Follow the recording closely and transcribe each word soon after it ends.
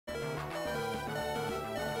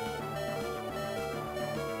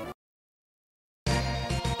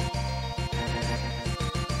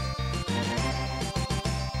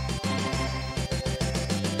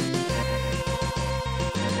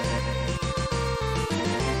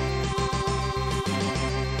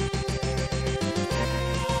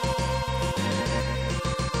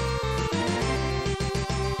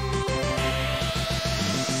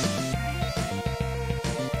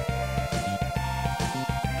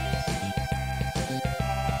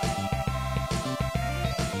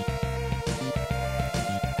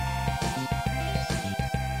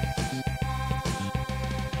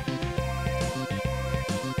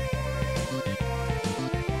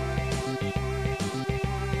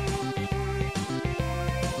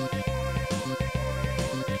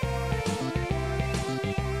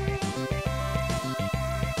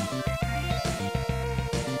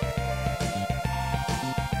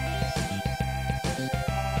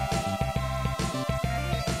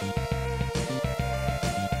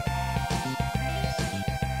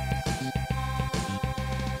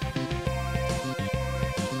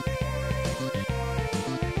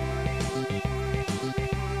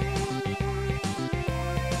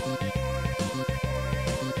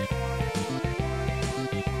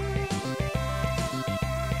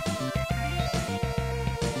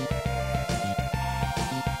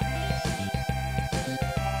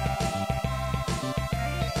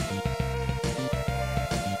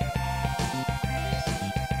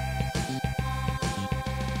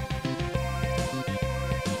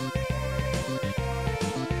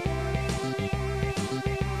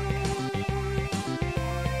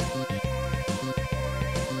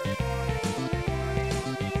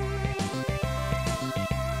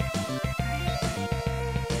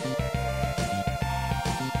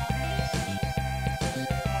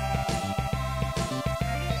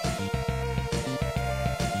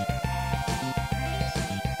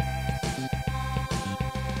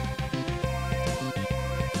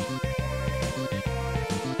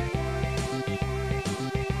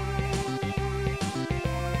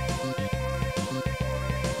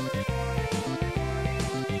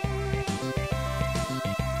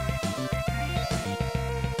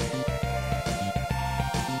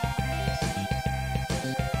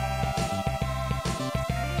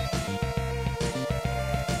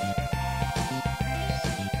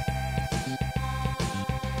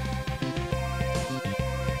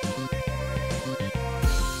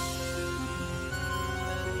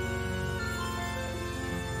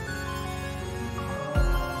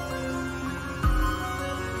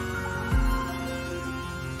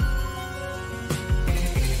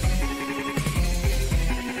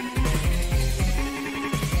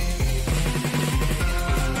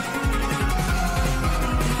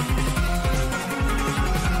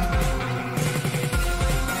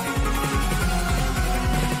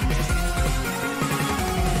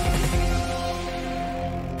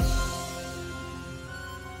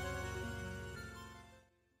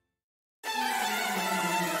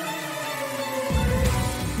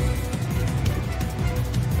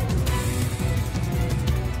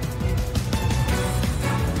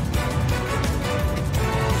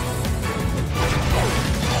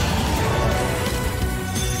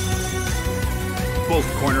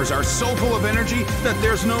so full of energy that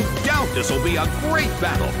there's no doubt this will be a great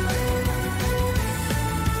battle.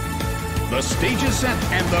 The stage is set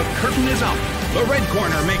and the curtain is up. The red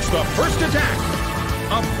corner makes the first attack.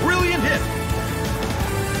 A brilliant hit.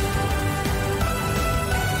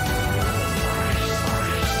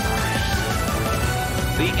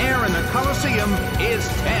 The air in the Colosseum is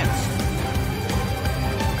tense.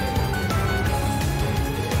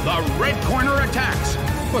 The red corner attacks,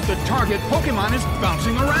 but the target Pokémon is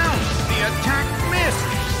bouncing around. The attack missed.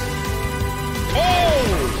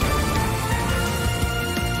 Oh!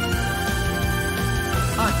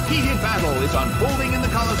 A heated battle is unfolding in the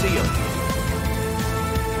Colosseum.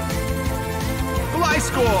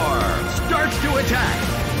 Gliscor starts to attack.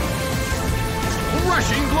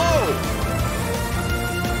 Rushing blow.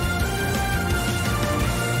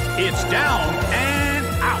 It's down and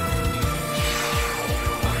out.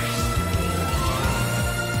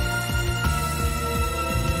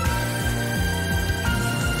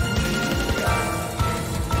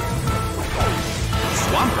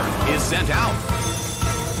 Swampert is sent out.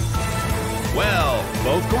 Well,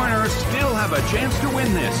 both corners still have a chance to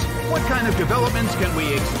win this. What kind of developments can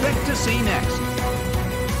we expect to see next?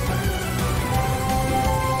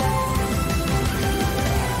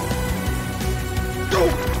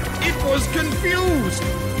 Oh! It was confused!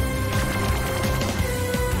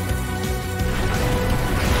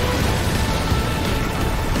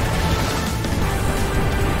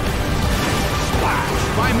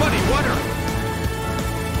 Splash by muddy water!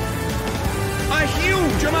 A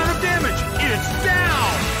huge amount of damage! It's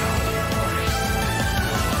down!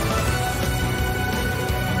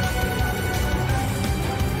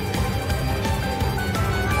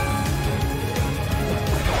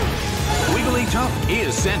 Wigglytuff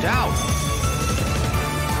is sent out.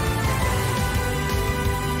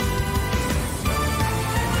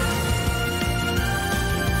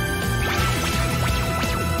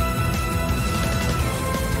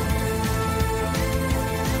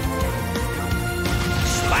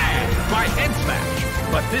 Slashed by head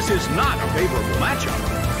smash, but this is not a favorable matchup.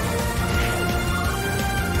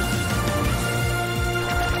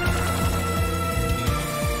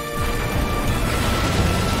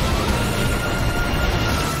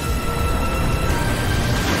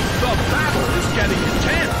 Getting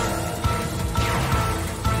intense.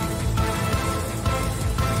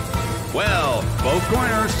 Well, both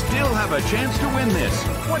corners still have a chance to win this.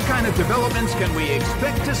 What kind of developments can we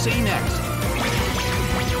expect to see next?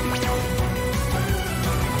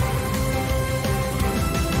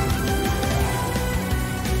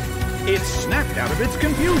 It snapped out of its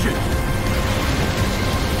confusion.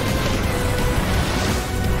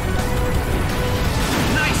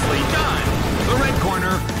 Nicely done. The red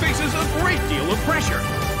corner faces a great deal of pressure.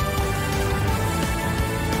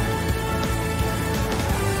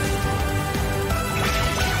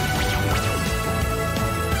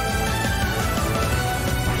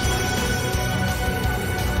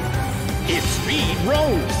 Its speed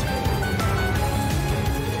rose.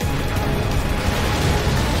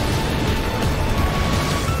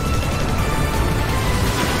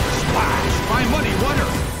 Splash by muddy water.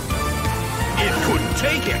 It couldn't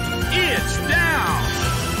take it. It's down!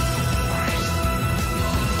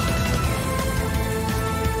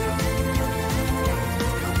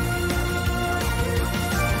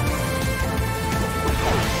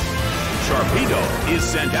 Sharpedo is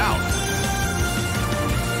sent out.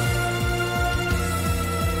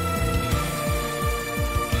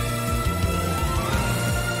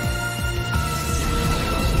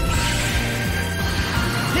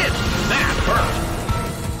 Hit! That hurt!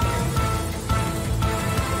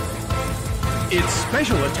 Its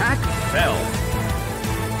special attack fell.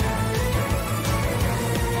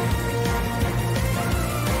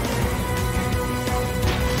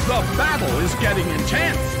 The battle is getting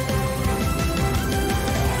intense.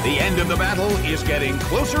 The end of the battle is getting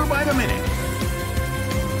closer by the minute.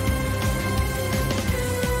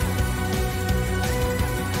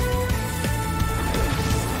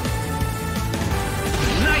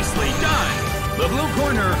 Nicely done! The blue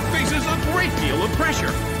corner faces a great deal of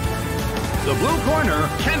pressure. The blue corner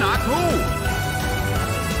cannot move.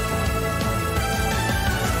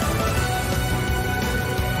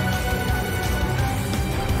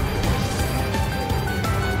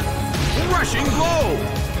 Rushing blow.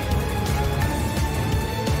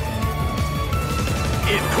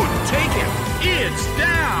 It couldn't take it. It's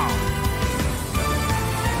down.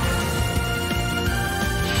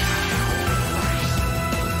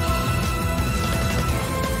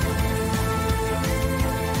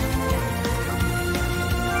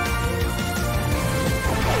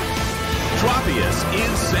 Tropius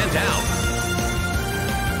is sent out.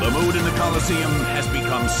 The mood Coliseum has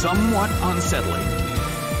become somewhat unsettling.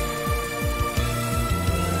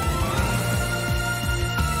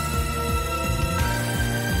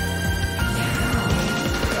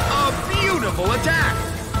 A beautiful attack!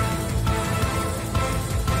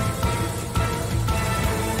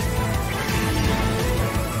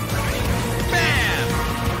 Bam!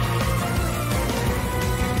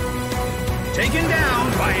 Taken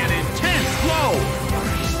down by an intense blow!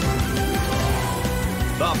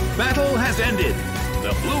 The battle has ended.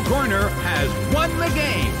 The blue corner has won the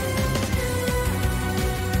game.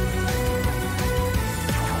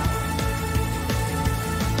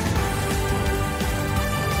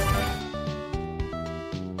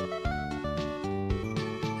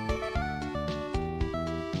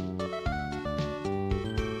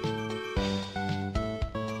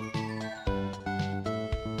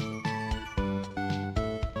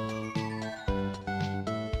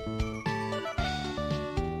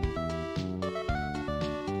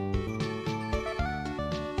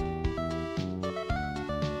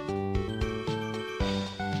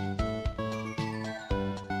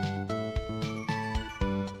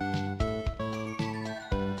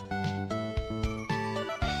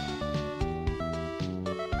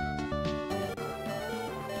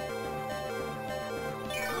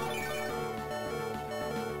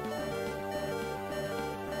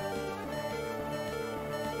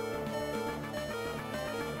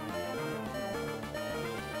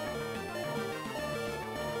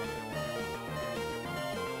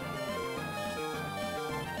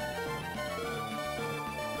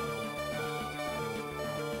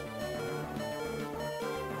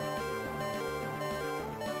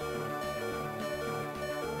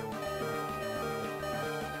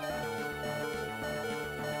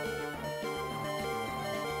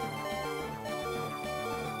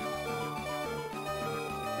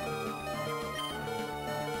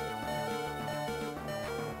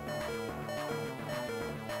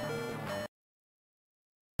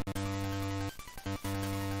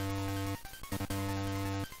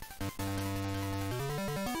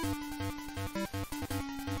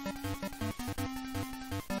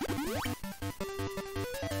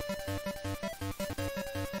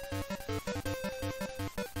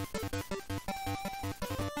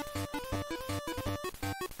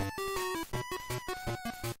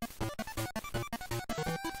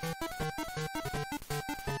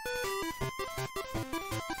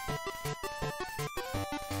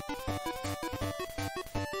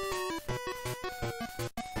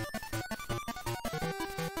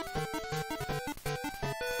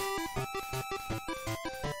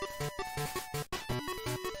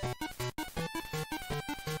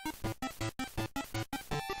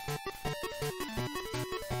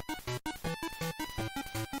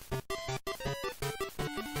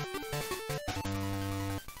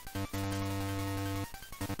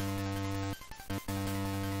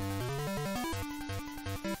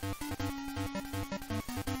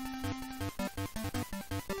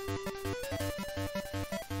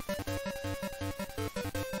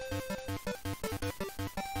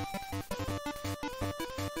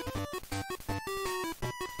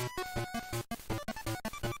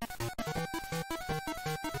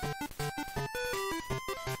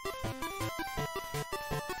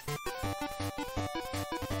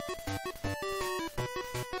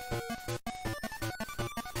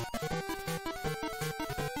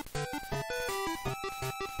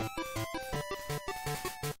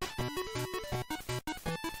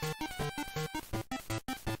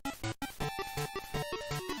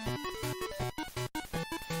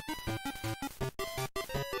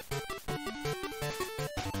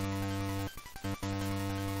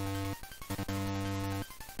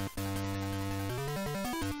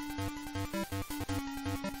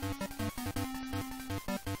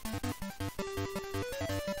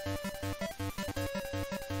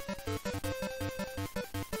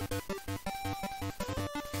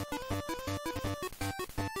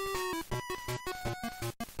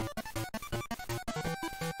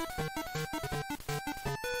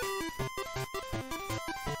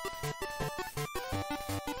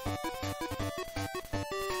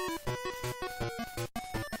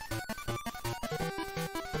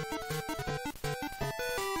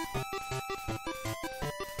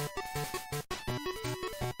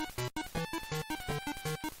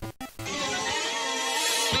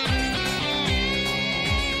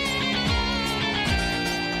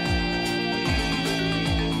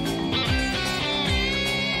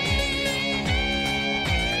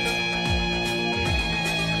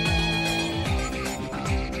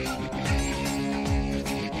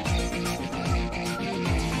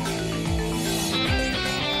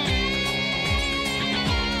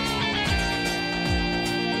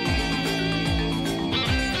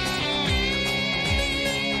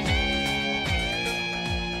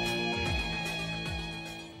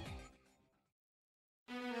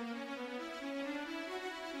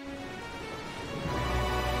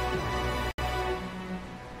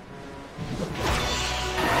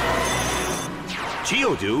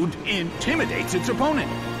 Geodude intimidates its opponent.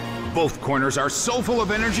 Both corners are so full of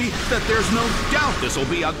energy that there's no doubt this will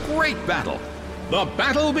be a great battle. The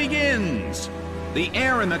battle begins. The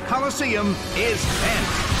air in the Colosseum is tense.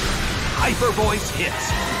 Hyper Voice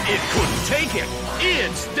hits. It couldn't take it.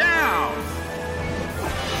 It's down.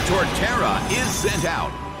 Torterra is sent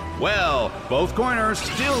out. Well, both corners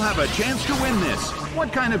still have a chance to win this.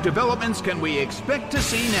 What kind of developments can we expect to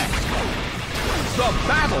see next? The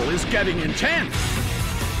battle is getting intense.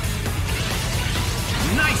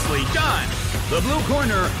 Nicely done. The blue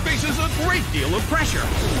corner faces a great deal of pressure.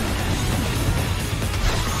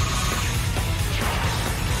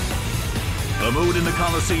 The mood in the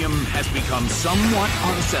Colosseum has become somewhat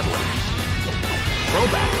unsettling.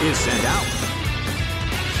 Throwback is sent out.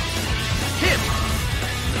 Hit!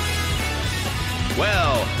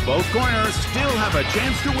 Well, both corners still have a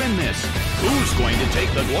chance to win this. Who's going to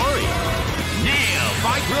take the glory? Nail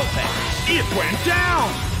by Drill Peck. It went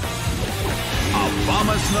down!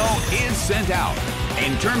 Abomasnow is sent out.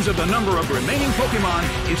 In terms of the number of remaining Pokémon,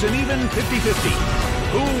 it's an even 50-50.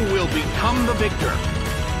 Who will become the victor?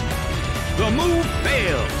 The move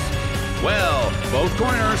fails. Well, both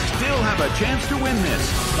corners still have a chance to win this.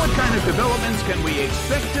 What kind of developments can we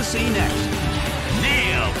expect to see next?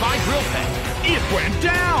 Nail by Drill Peck. It went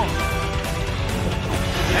down!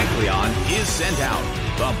 Kecleon is sent out.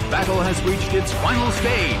 The battle has reached its final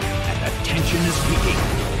stage, and the tension is peaking.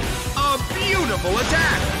 A beautiful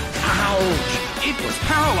attack! Ouch! It was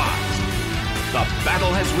paralyzed. The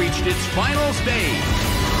battle has reached its final stage.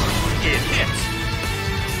 It hits.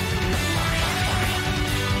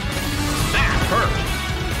 That hurt.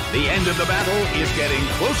 The end of the battle is getting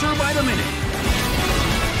closer by the minute.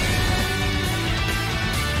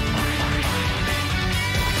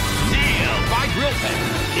 Nailed by Drill Peck.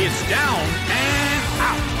 It's down and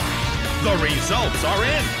out. The results are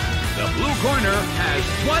in. The blue corner has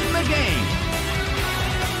won the game.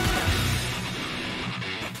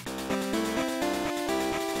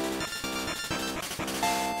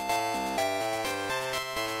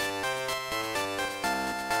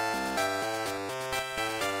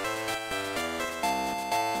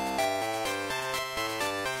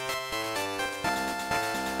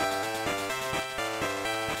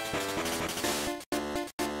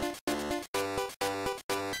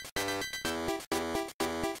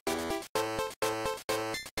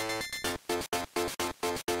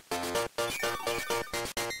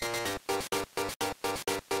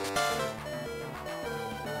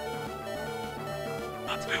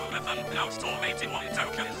 Now stormating on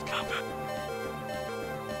tokens counter.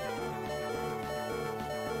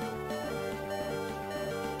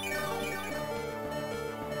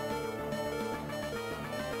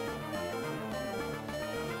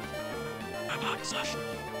 A backslash.